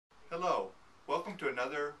Hello, welcome to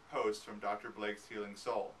another host from Dr. Blake's Healing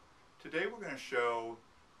Soul. Today we're going to show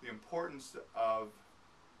the importance of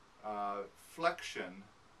flexion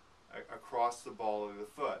across the ball of the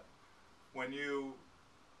foot. When you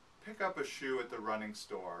pick up a shoe at the running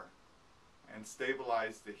store and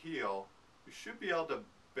stabilize the heel, you should be able to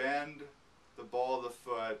bend the ball of the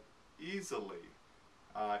foot easily.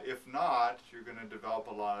 If not, you're going to develop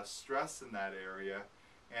a lot of stress in that area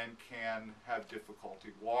and can have difficulty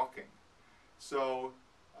walking. So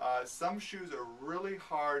some shoes are really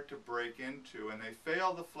hard to break into, and they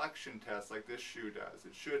fail the flexion test like this shoe does.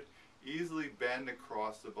 It should easily bend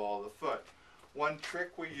across the ball of the foot. One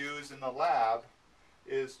trick we use in the lab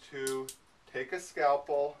is to take a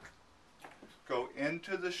scalpel, go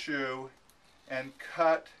into the shoe, and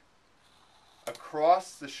cut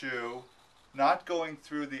across the shoe, not going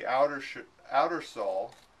through the outer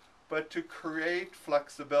sole, but to create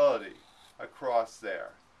flexibility across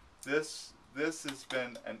there. This has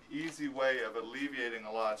been an easy way of alleviating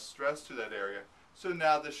a lot of stress to that area, so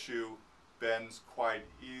now the shoe bends quite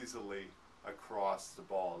easily across the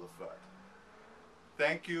ball of the foot.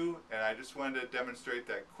 Thank you, and I just wanted to demonstrate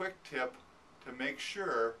that quick tip to make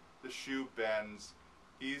sure the shoe bends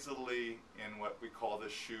easily in what we call the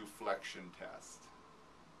shoe flexion test.